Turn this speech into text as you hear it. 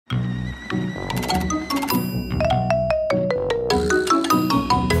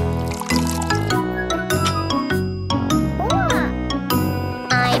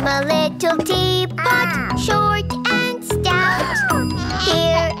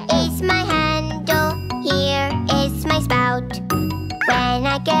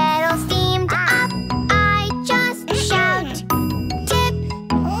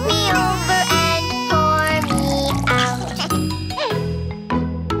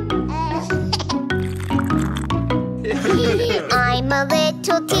I'm a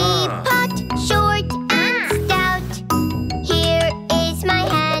little teapot, short and stout. Here is my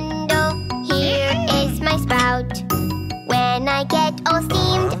handle, here is my spout. When I get all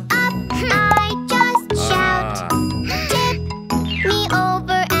steamed up, I just shout. Tip me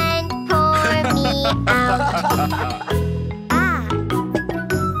over and pour me out.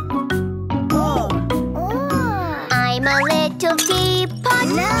 I'm a little teapot,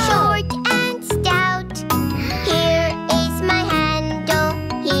 short and stout. Here is my handle,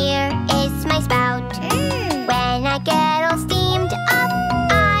 here is my spout. When I get all steamed up,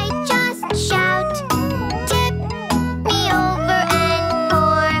 I just shout. Tip me over and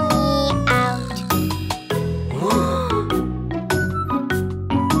pour me out.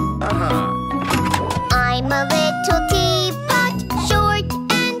 I'm a little teapot, short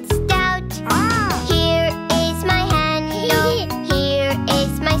and stout. Here is my handle, here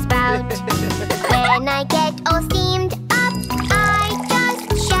is my spout. When I get all steamed up, I just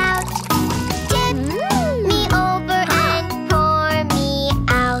shout. Tip me over and pour me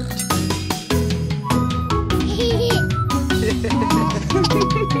out.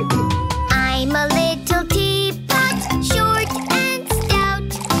 I'm a little teapot, short and stout.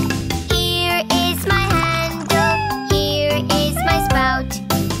 Here is my handle, here is my spout.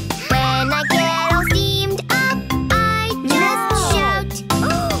 When I get all steamed up, I just shout.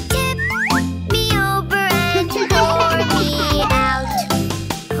 Tip me over and pour me out.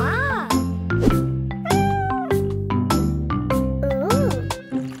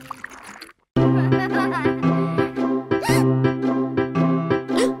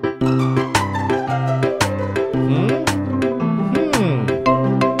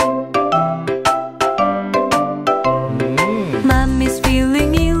 Mommy's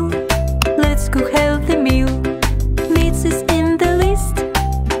feeling ill, let's cook healthy meal. Meats is in the list,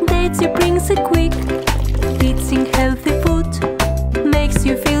 Daddy brings it quick. Eating healthy food makes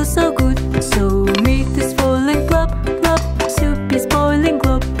you feel so good. So meat is falling glop, glop, soup is boiling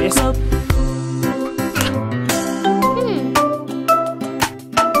glop, glop.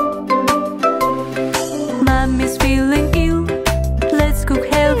 Mommy's feeling ill, let's cook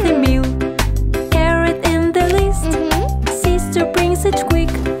healthy meal. Carrot in the list, Sister brings it quick.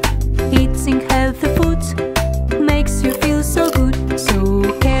 Eating healthy food makes you feel so good. So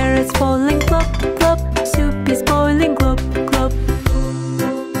carrots falling glop, glop, soup is boiling glop, glop.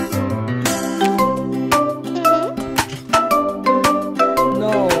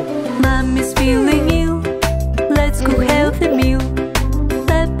 Mommy's feeling ill, let's cook healthy meal.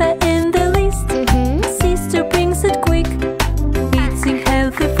 Pepper in the list, Sister brings it quick. Eating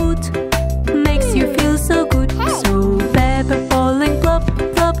healthy food makes you feel so good. So pepper falling glop,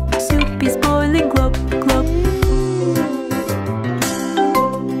 glop, soup is boiling glop, glop.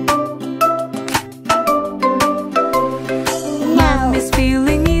 Mommy's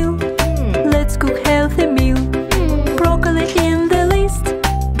feeling ill, let's cook healthy meal. Broccoli in the list,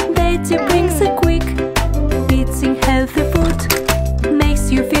 Daddy brings it quick. Eating healthy food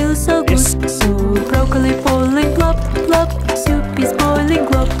makes you feel so good. So broccoli falling glop, glop, soup is boiling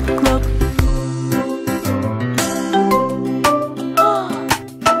glop, glop.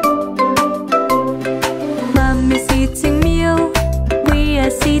 Mommy's eating meal, we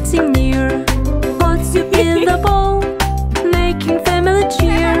are sitting near. Hot soup in the bowl, making family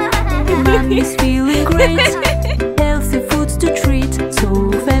cheer. Mommy's feeling great, healthy foods to treat.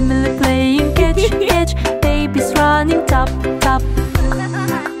 So family playing catch, catch, babies running top, top.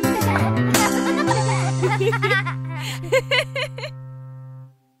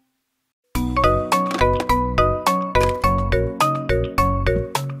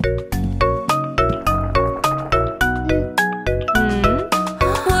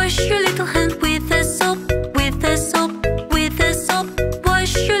 Wash your little hand with a soap, with a soap, with a soap.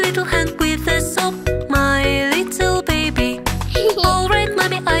 Wash your little hand with a soap, my little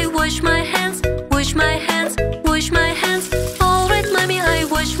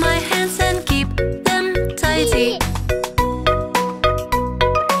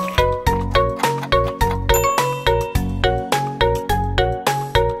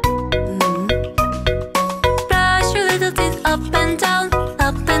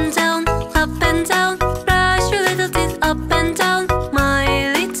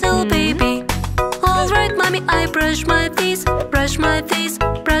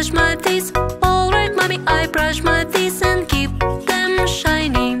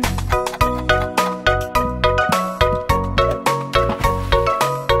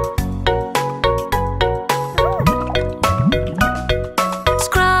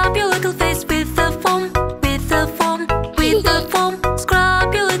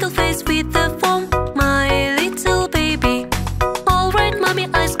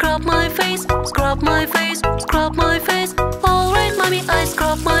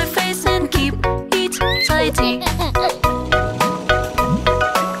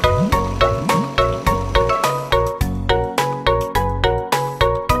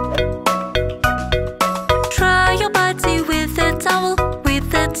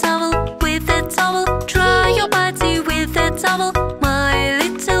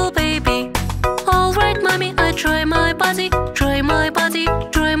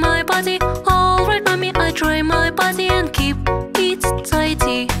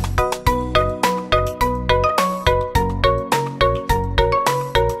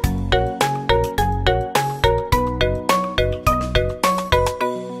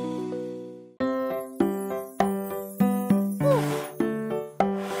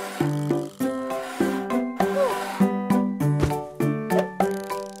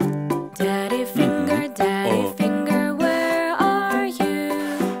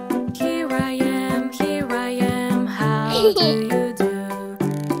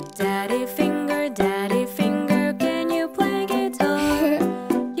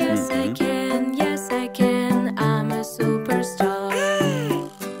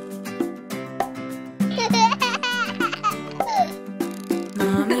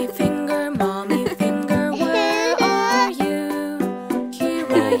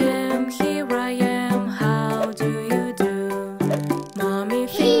I am, how do you do? Mommy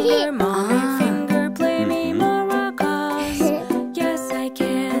finger, play me maracas. Yes I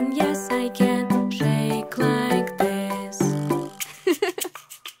can, shake like this.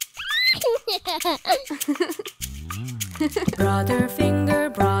 Brother finger,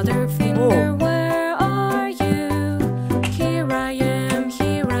 where are you? Here I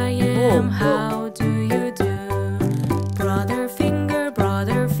am, how do you do? Brother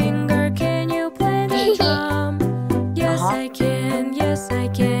finger, can you play the drum? Yes I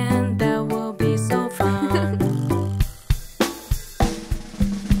can, that will be so fun.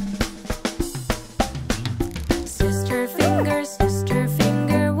 Sister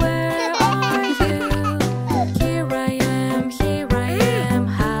finger, where are you? Here I am,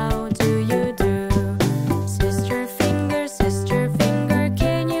 how do you do? Sister finger,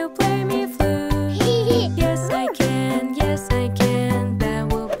 can you play me flute? Yes I can, that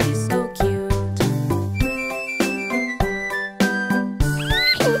will be so cute.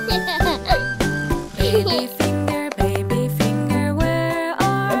 Baby finger, where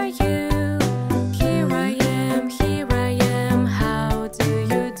are you? Here I am, how do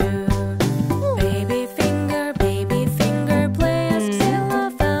you do? Baby finger, play a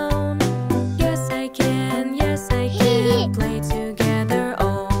xylophone. Yes I can, play together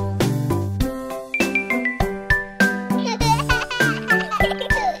all.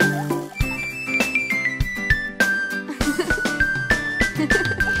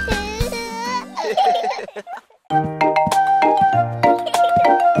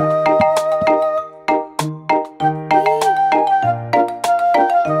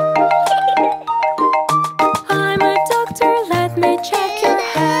 I'm a doctor, let me check your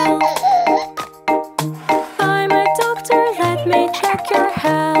health. I'm a doctor, let me check your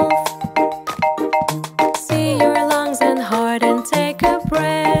health. See your lungs and heart and take a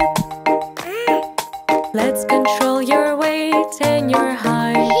breath. Let's control your weight and your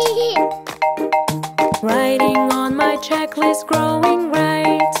height. Writing on my checklist, growing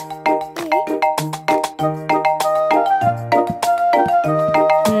right.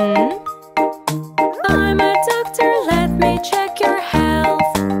 I'm a doctor, let me check your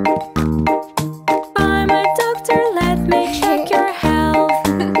health. I'm a doctor, let me check your health.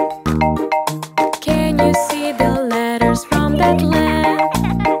 Can you see the letters from that lamp?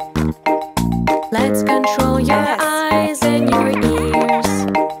 Let's control your eyes and your ears.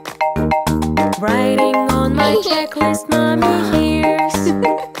 Writing on my checklist, mommy hears.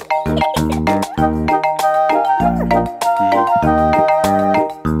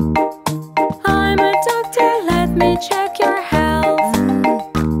 I'm a doctor, let me check your health.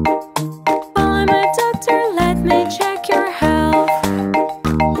 I'm a doctor, let me check your health.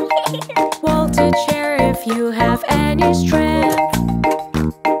 Walk to chair if you have any strength.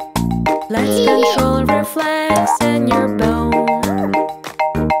 Let's control reflex and your bone.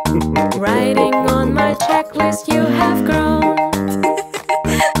 Writing on my checklist, you have grown.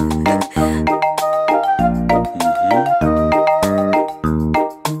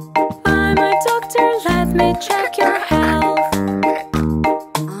 I'm a doctor, let me check your health.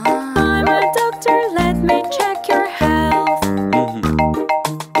 I'm a doctor, let me check your health.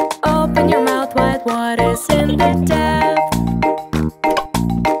 Open your mouth wide, what is in the depth?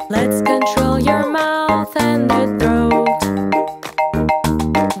 Let's control your mouth and the throat.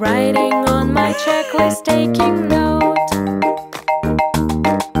 Writing on my checklist, taking note.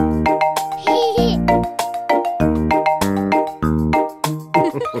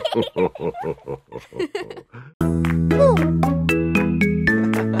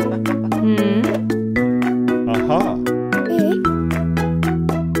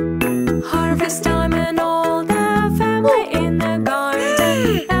 Harvest time and all the family in the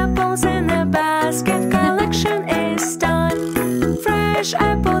garden. Apples in a basket, collection is done. Fresh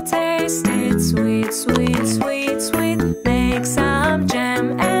apple tasted, sweet, sweet, sweet, sweet. Make some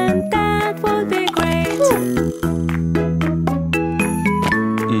jam and that would be great.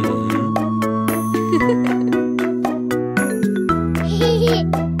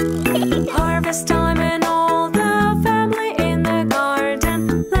 Harvest time and all the family in the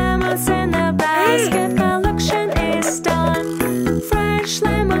garden. Lemons in a basket, collection is done. Fresh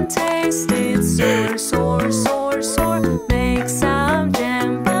lemon tasted, sour, sour, sour, sour. Make some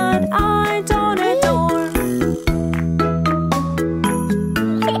jam, but I don't adore.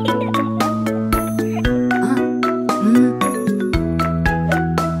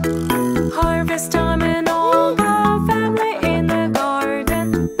 Harvest time and all the family in the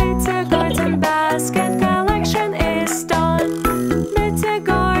garden. It's a garden basket, collection is done. Bitter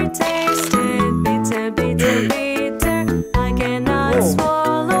gourd tasted, bitter, bitter, bitter. I cannot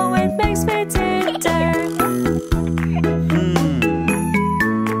swallow litter.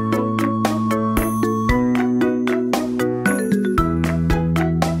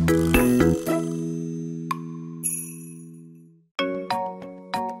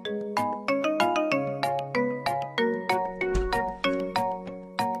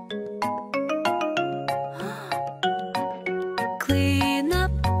 Clean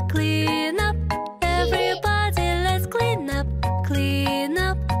up, clean up. Everybody, let's clean up. Clean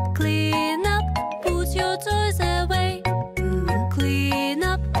up, clean up. Put your toys away. Clean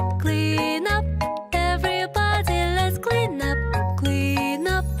up, clean up. Everybody, let's clean up. Clean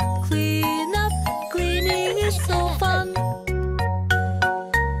up, clean up. Cleaning is so fun.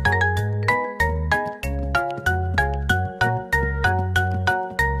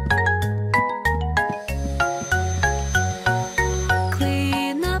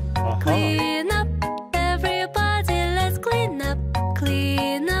 Clean up, clean up. Everybody, let's clean up.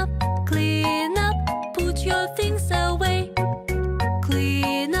 Clean up, clean up. Put your things away.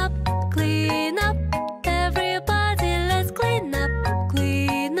 Clean up, clean up. Everybody, let's clean up.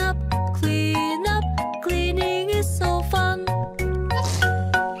 Clean up, clean up. Cleaning is so fun.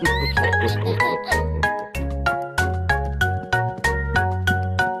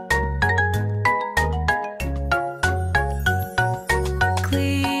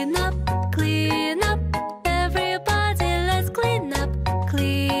 Clean up, clean up. Everybody, let's clean up.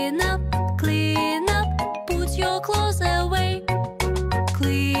 Clean up, clean up. Put your clothes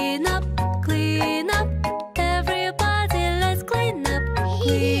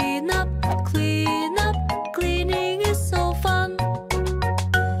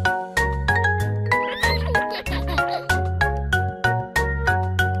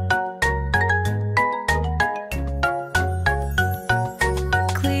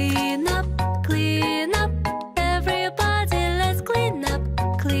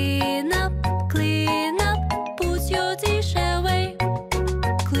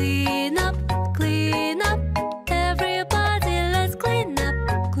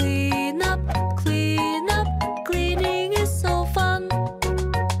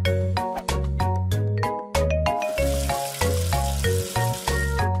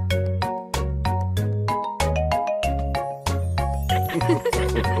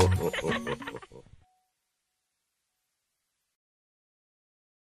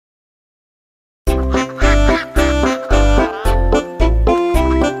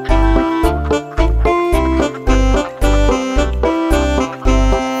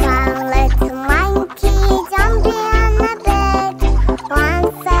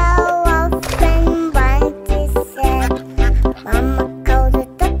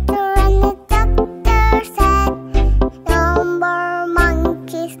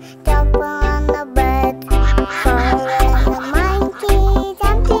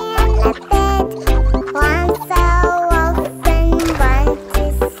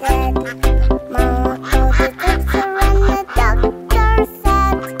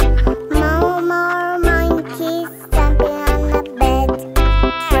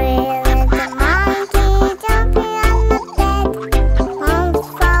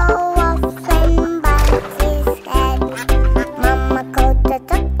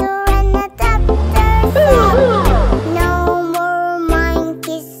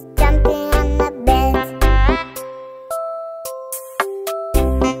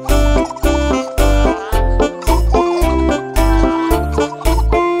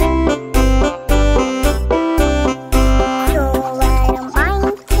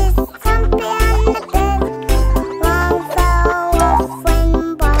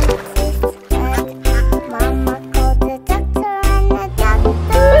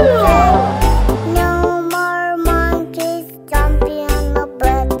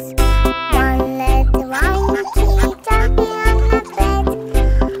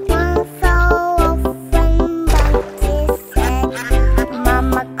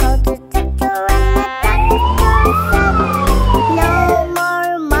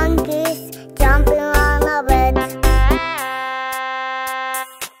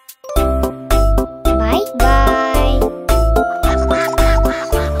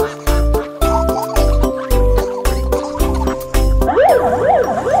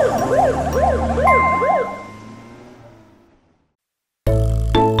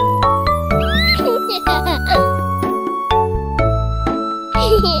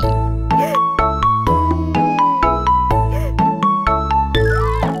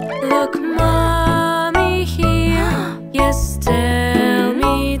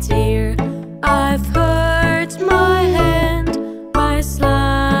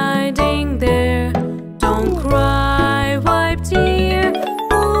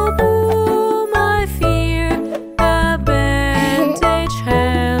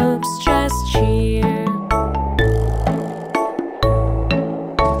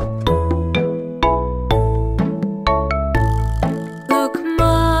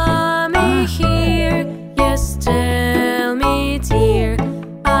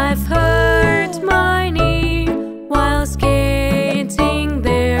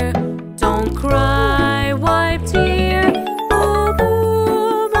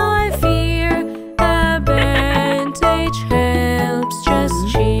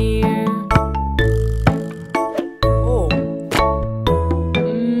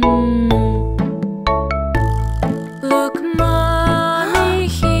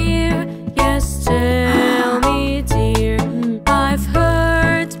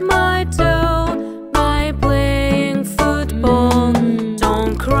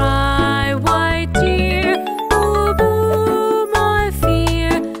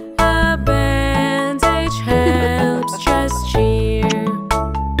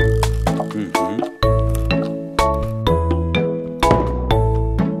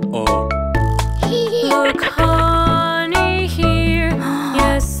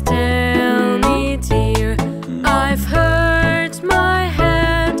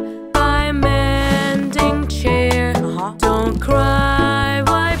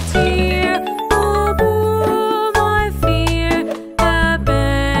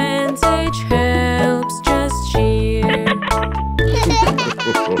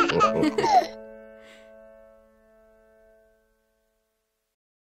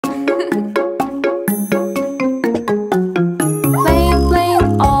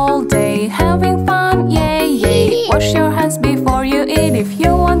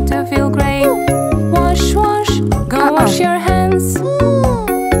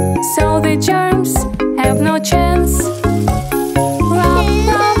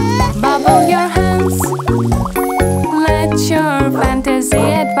bubble your hands. Let your fantasy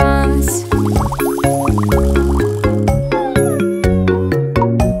advance.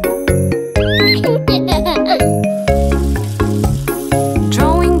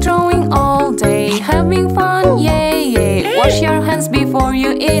 Drawing all day, having fun, yay, yay. Wash your hands before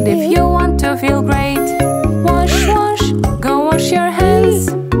you eat if you want to feel great. Wash, go wash your hands,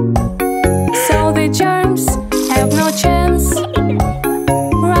 so the germs have no chance.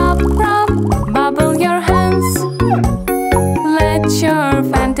 Rub, bubble your hands. Let your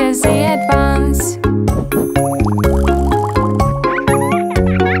fantasy advance.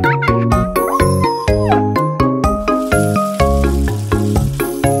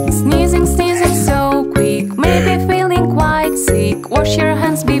 Sneezing so quick, maybe feeling quite sick. Wash your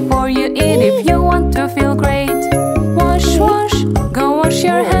hands before you eat if you want to feel great. Wash, go wash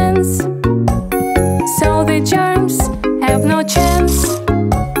your hands, so the germs have no chance.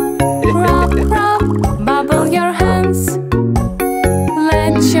 Rub, bubble your hands.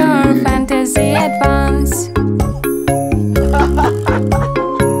 Let your fantasy advance.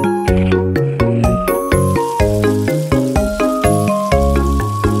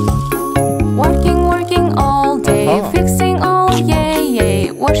 Working all day, fixing all, yay,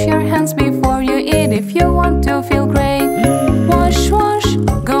 yay. Wash your hands before you eat if you want to feel great. Wash,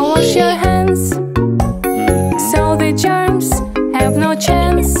 go wash your hands, so the germs have no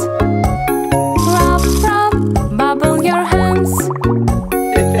chance. Rub, bubble your hands.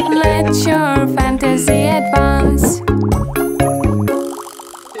 Let your fantasy advance.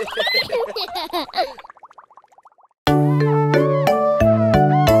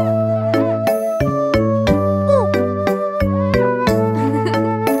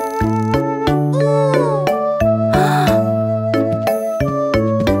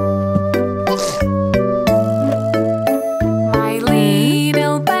 My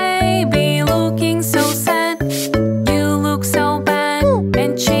little baby looking so sad. You look so bad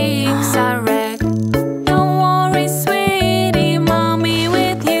and cheeks are red. Don't worry, sweetie, mommy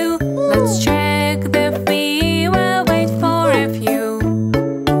with you. Let's check the fever, wait for a few.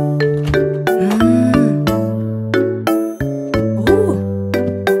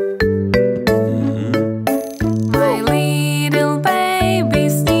 My little baby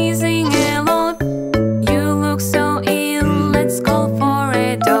sneezing a lot. You look so ill, let's call for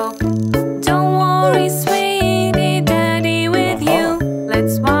a dog. Don't worry, sweetie, daddy with you.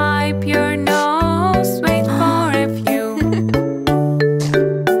 Let's wipe your nose, wait for a few.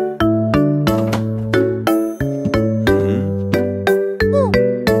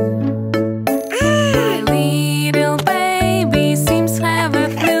 My little baby seems to have a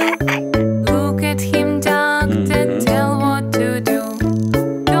flu. Look at him, doctor, tell what to do.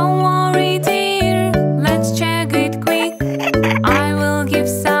 Don't worry, dear, let's check it quick. I will give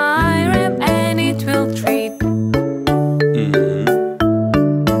syrup and it will treat.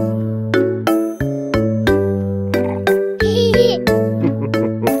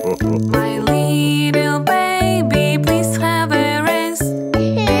 My little baby, please have a rest.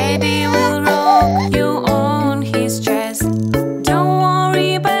 Daddy will rock you on his chest. Don't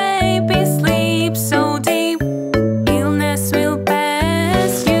worry, baby, sleep so deep. Illness will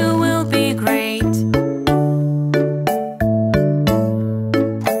pass, you will be great.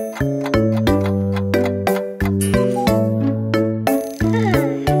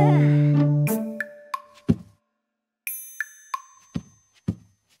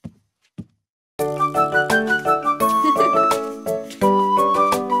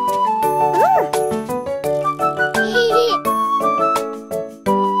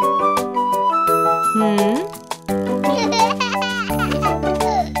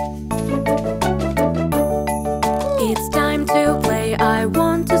 It's time to play. I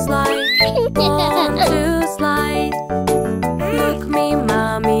want to slide. Want to slide. Look me,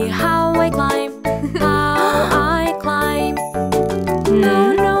 mommy, how I climb. How I climb.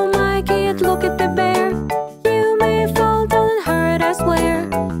 No, my kid, look at the bear. You may fall down and hurt, I swear.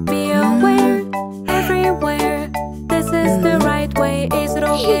 Be aware, everywhere. This is the right way, is it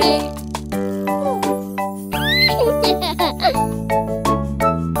okay?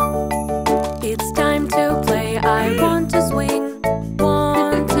 It's time to play. I want to swing.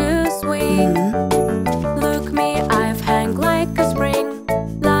 Want to swing. Look me, I've hung like a spring.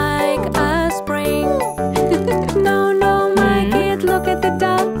 Like a spring. No, my kid, look at the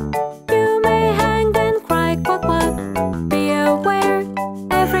duck. You may hang and cry, quack, quack. Be aware,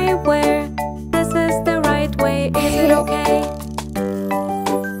 everywhere. This is the right way, is it okay?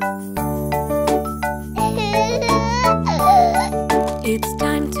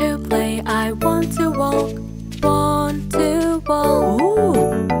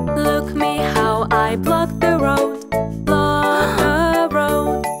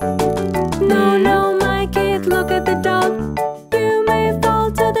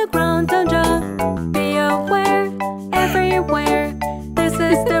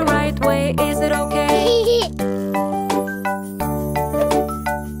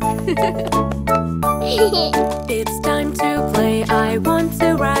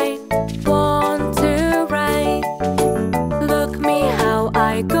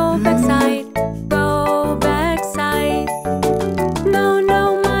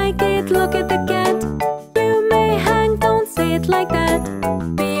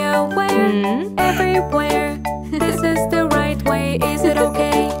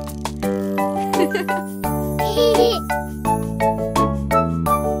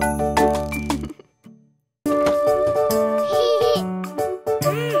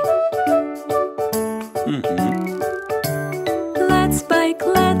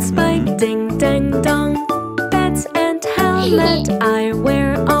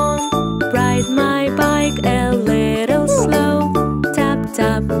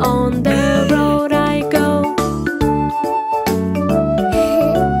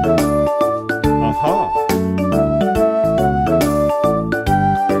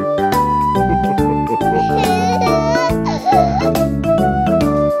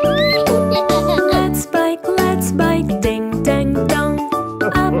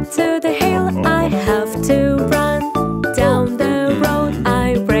 to the hill, I have to run. Down the road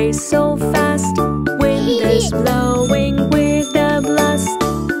I race so fast. Wind is blowing with a blast.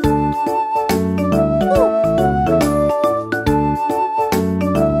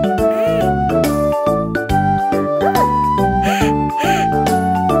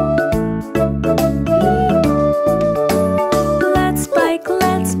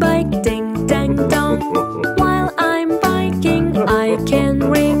 Let's bike, ding dang dong. While I'm biking I can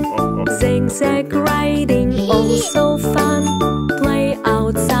ring. Zigzag riding, oh so fun. Play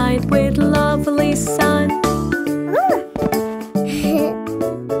outside with lovely sun.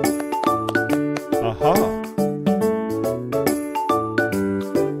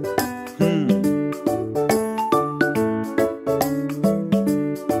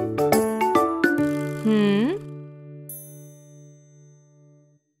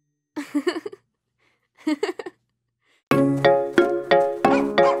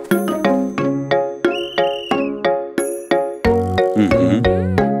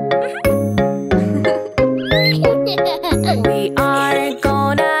 We are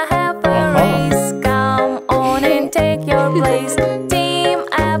gonna have a race. Come on and take your place. Team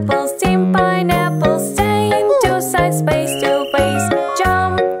apples, team pineapples, stay in two sides, face to face.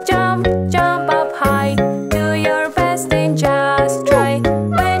 Jump, jump, jump up high. Do your best and just try.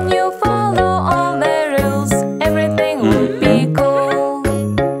 When you follow all the rules, everything will be cool.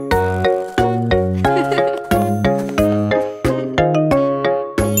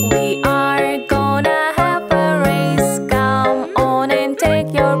 We are gonna have a race. Come on and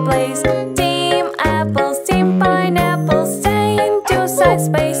take your place. Team apples, team pineapples, stay in two sides,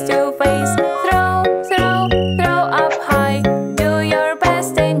 face to face. Throw, throw, throw up high. Do your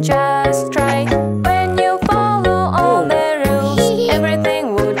best and just try. When you follow all the rules,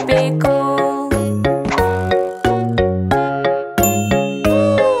 everything would be cool.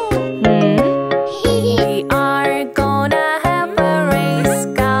 We are gonna have a race.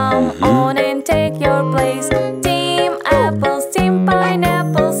 Come on and take your place. Team apples, team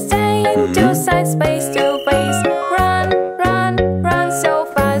pineapples, stay in two sides, face to face. Run, run, run so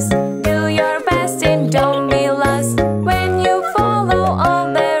fast. Do your best and don't be lost. When you follow all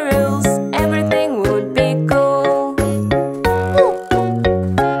the rules, everything would be cool.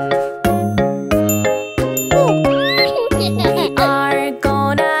 We are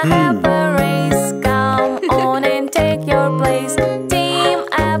gonna have a race. Come on and take your place. Team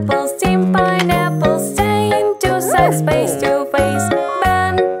apples, team pineapples, stay in two sides, face to face.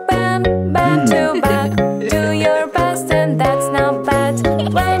 Bend, bend, bend to back. Do your best and that's not bad.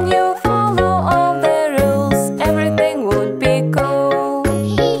 When you follow all the rules, everything would be cool.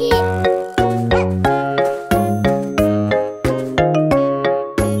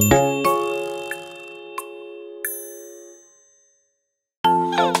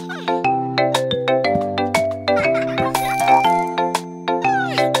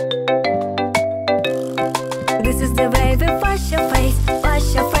 This is the way we wash your face,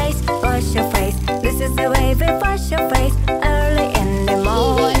 wash your face, wash your face. This is the way we wash your face early in the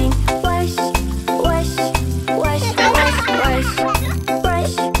morning. Wash, wash, wash, wash, wash.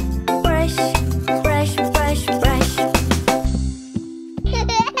 Brush, brush, brush, brush, brush.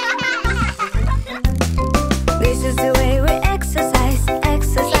 This is the way we exercise,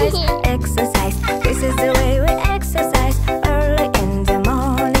 exercise, exercise. This is the way we exercise early in the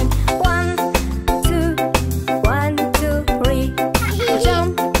morning. 1, 2, 1, 2, 3.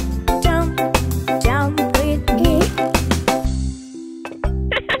 Jump, jump, jump with me.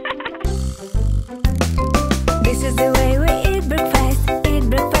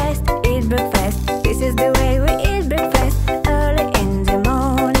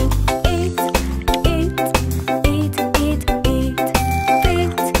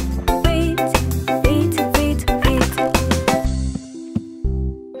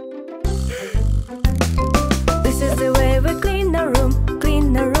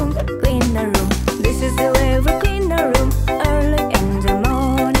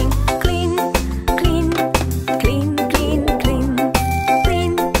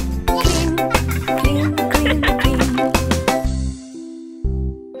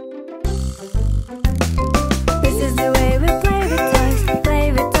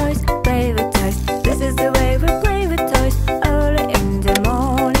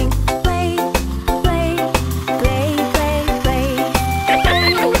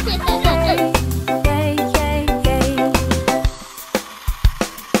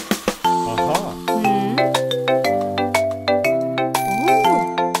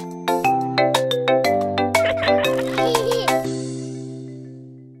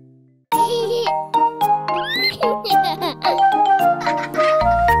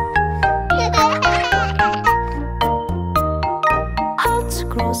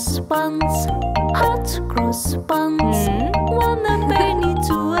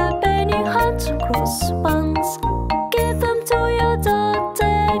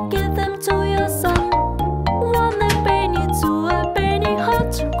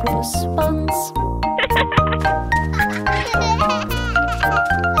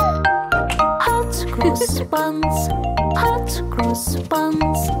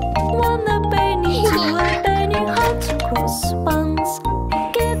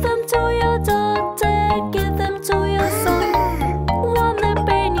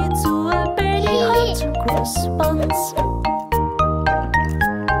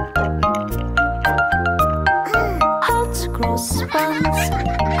 cross buns,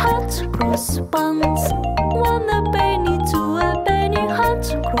 hot cross buns. 1 a penny, 2 a penny, hot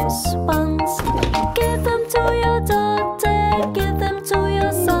cross buns. Give them to your daughter, give them to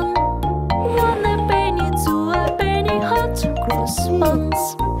your son. 1 a penny, 2 a penny, hot cross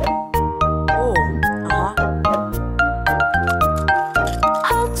buns.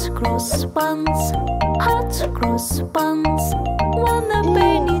 Hot cross buns, hot cross buns. 1 a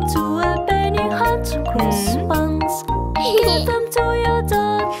penny, 2 a penny, hot cross buns. Give them to your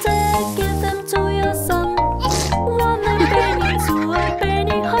daughter, give them to your son. 1 a penny, 2 a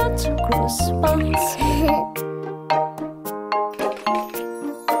penny, hot cross buns.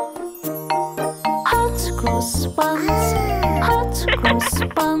 Hot cross buns, hot cross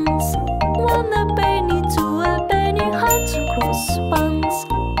buns. 1 a penny, 2 a penny, hot cross buns.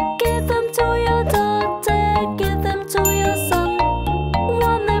 Give them to your daughter, give them to your son.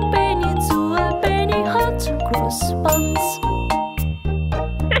 1 a penny, 2 a penny, hot cross buns.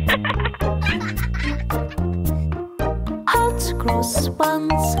 Hot cross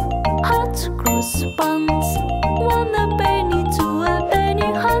buns, hot cross buns. 1 a penny, 2 a penny,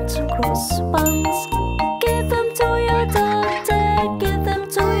 hot cross buns. Give them to your daughter, give them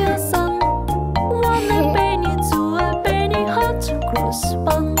to your son. 1 a penny, 2 a penny, hot cross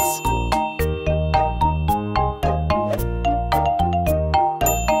buns.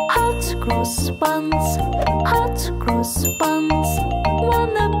 Hot cross buns, hot cross buns.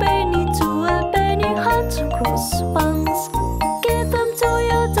 1 a penny, 2 a penny, hot cross buns. Give them to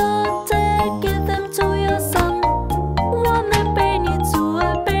your daughter, give them to your son. 1 a penny, 2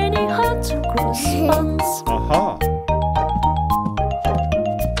 a penny, hot cross buns. Aha.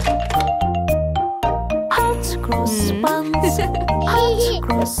 Hot cross buns, hot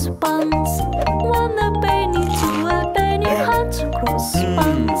cross buns. 1 a penny, 2 a penny, hot cross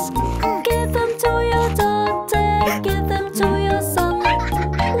buns. Give them to your daughter, give them to your son.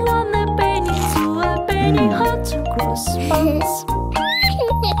 1 a penny, 2 a penny, hot cross buns.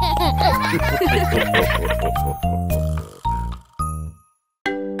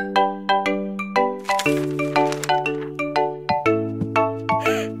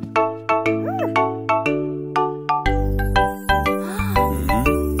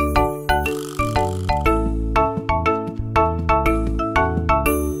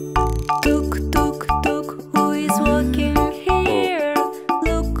 Tuk tuk tuk, who is walking here?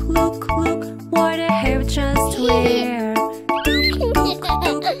 Look, look, look, what I have just wear. Tuk tuk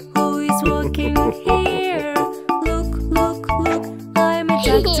tuk, who is walking here? Look, look, look, I'm a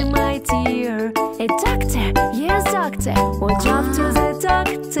doctor, my dear. A doctor? Yes, doctor. Watch up to the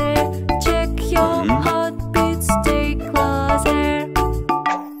doctor. Check your heartbeat, stay closer.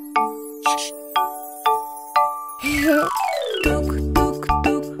 Tuk tuk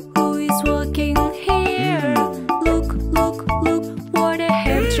tuk, who is walking here? Look, look, look, what I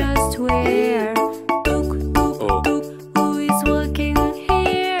have just wear. Tuk tuk tuk, who is walking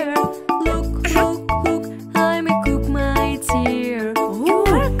here? Look, look, look, I'm a cook, my dear. You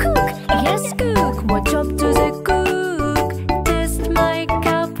are a cook? Yes, cook. Watch up to the cook. Test my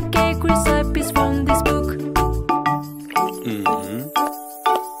cupcake recipes from this book.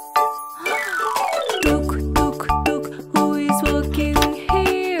 Tuk tuk tuk, who is walking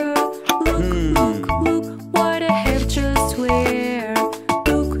here? Look, look, look, what I have just wear.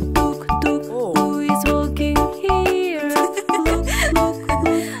 Tuk tuk tuk, who is walking here? Look, look,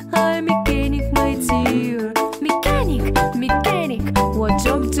 look, I'm a mechanic, my dear. Mechanic, mechanic, watch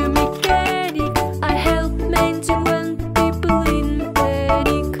up to mechanic. I help maintain when people in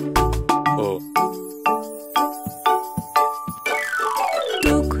panic.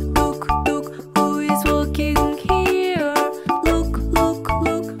 Tuk tuk tuk, who is walking here? Look, look,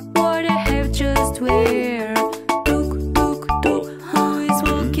 look, what I have just wear. Tuk tuk tuk, who is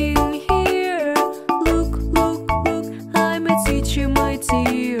walking here? Look, look, look, I'm a teacher, my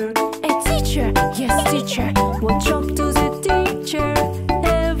dear. A teacher? Yes, teacher. Watch up to the teacher.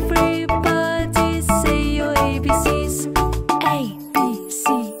 Everybody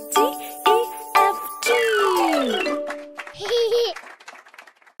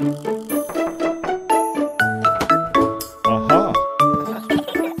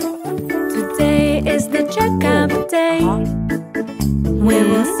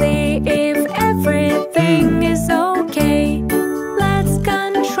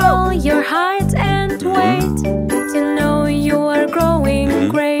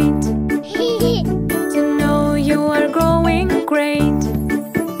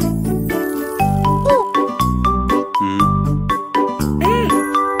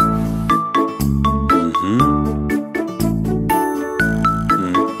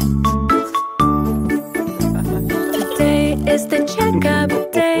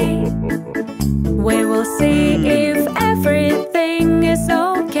checkup day. We will see if everything is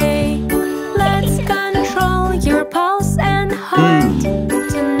okay. Let's control your pulse and heart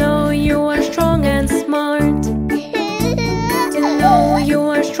to know you are strong and smart. To know you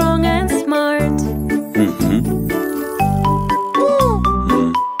are strong and smart.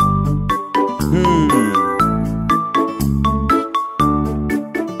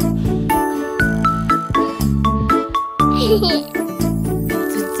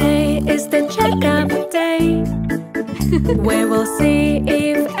 Today is the checkup day. We will see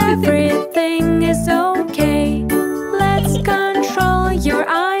if everything is okay. Let's control your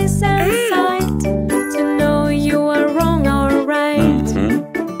eyes and sight to know you are wrong or right.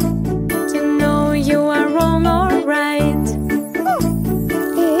 To know you are wrong or right.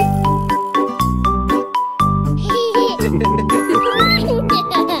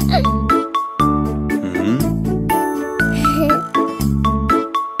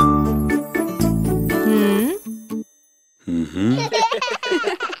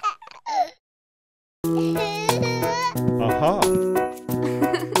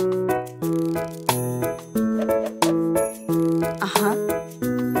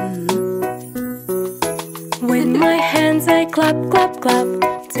 With my hands I clap, clap, clap.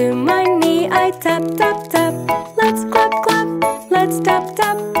 To my knee I tap, tap, tap. Let's clap, clap, let's tap,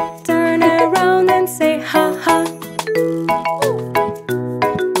 tap. Turn around and say ha, ha.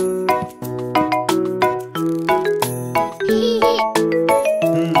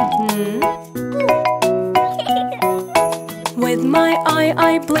 With my eye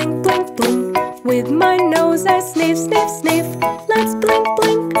I blink, blink, blink. With my nose I sniff, sniff, sniff. Let's blink,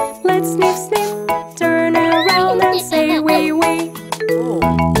 blink, let's sniff, sniff. Turn around and say wee, wee.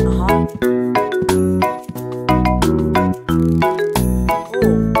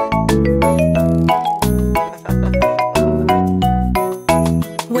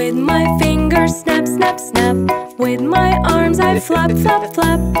 With my fingers snap, snap, snap. With my arms I flap, flap,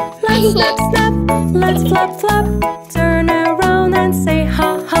 flap. Let's snap, snap, let's flap, flap. Turn around and say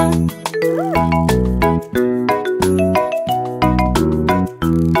ha, ha.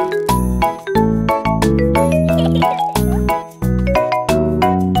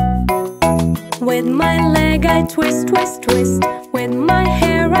 With my leg I twist, twist, twist. With my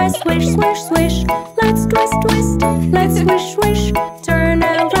hair I swish, swish, swish. Let's twist, twist, let's swish, swish. Turn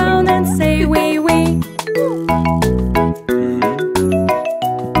around and say wee, wee.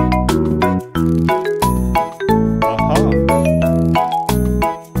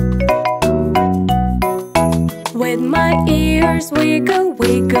 With my ears wiggle,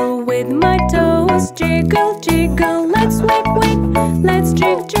 wiggle. With my toes jiggle, jiggle. Let's wig, wig, let's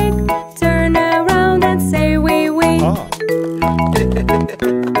jig, jig. Turn around and say wee, wee.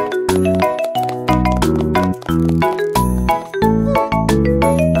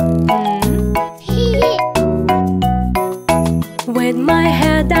 With my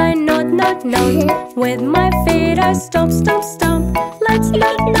head I nod, nod, nod. With my feet I stomp, stomp, stomp. Let's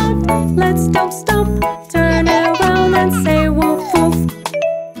nod, nod, let's stomp, stomp. Turn around and say woof, woof.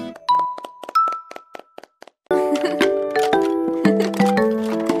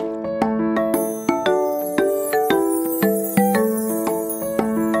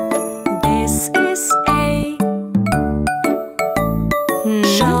 This is A.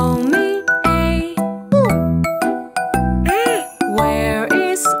 Show me A. Where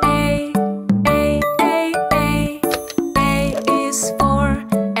is A? A, A, A. A is for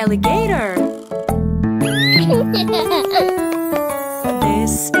alligator.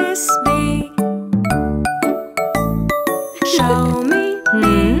 This is B. Show me B.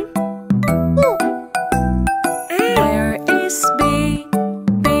 Where is B?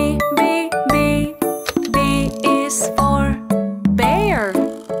 B, B, B. B is for bear.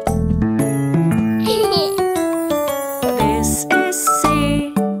 This is C.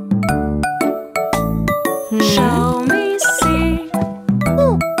 Show me C.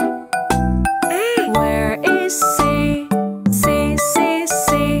 Where is C?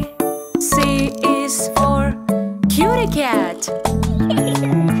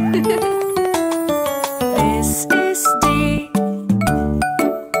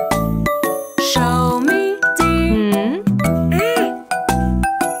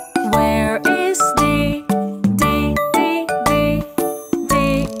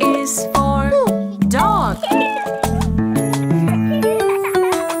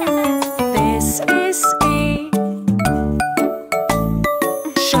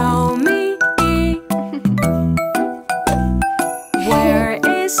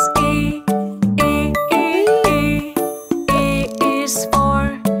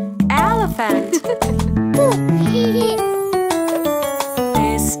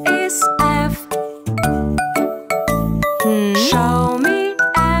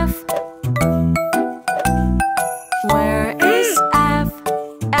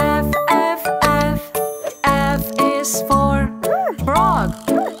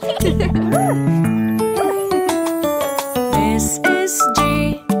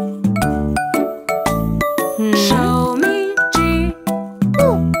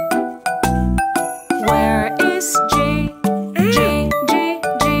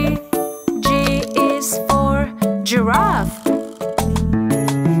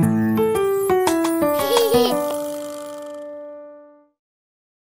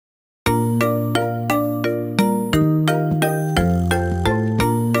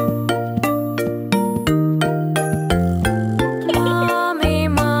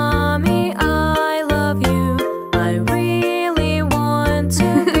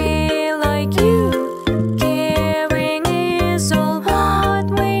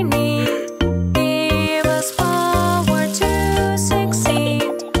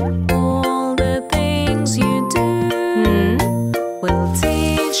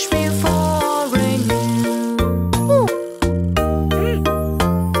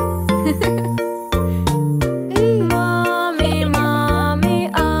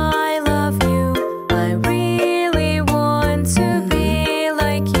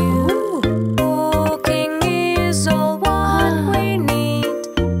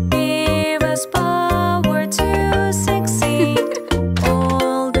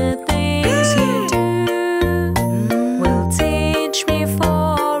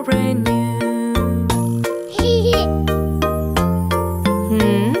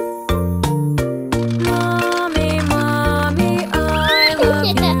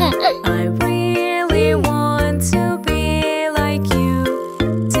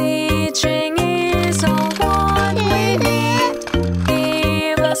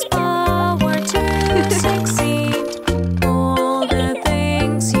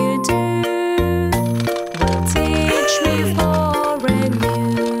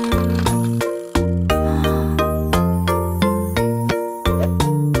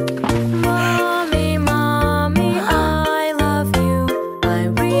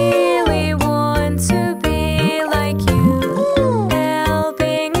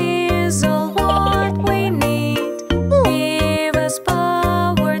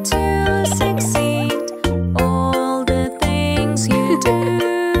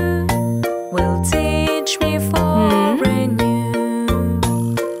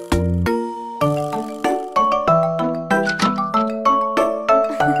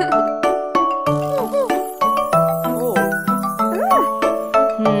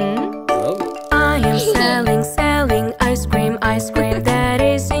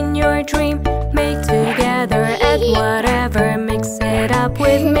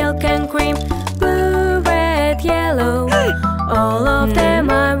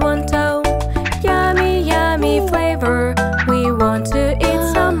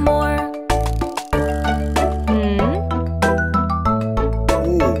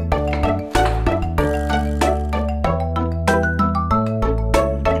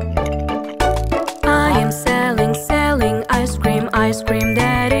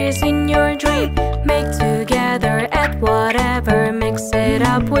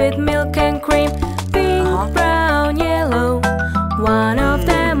 with milk and cream. Pink, brown, yellow, one of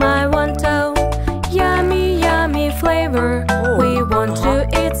them I want to. Yummy, yummy flavor, we want to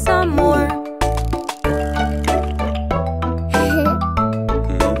eat some more.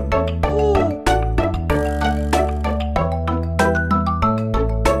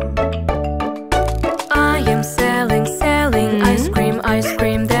 I am selling ice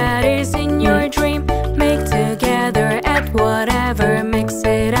cream that is in your dream. Make together, add whatever, mix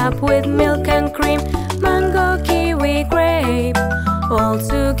it up with milk and cream. Mango, kiwi, grape, all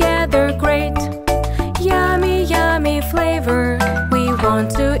together great. Yummy, yummy flavor, we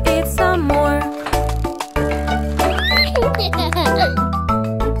want to eat some more.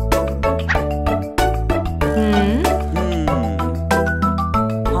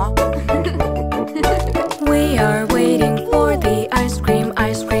 We are waiting for the ice cream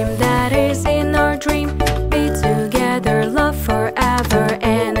that is in our dream. Be together, love forever,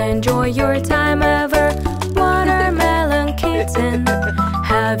 and enjoy your time ever. Watermelon kitten,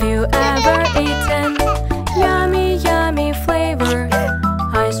 have you ever eaten? Yummy, yummy flavor,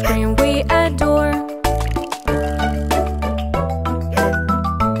 ice cream we adore.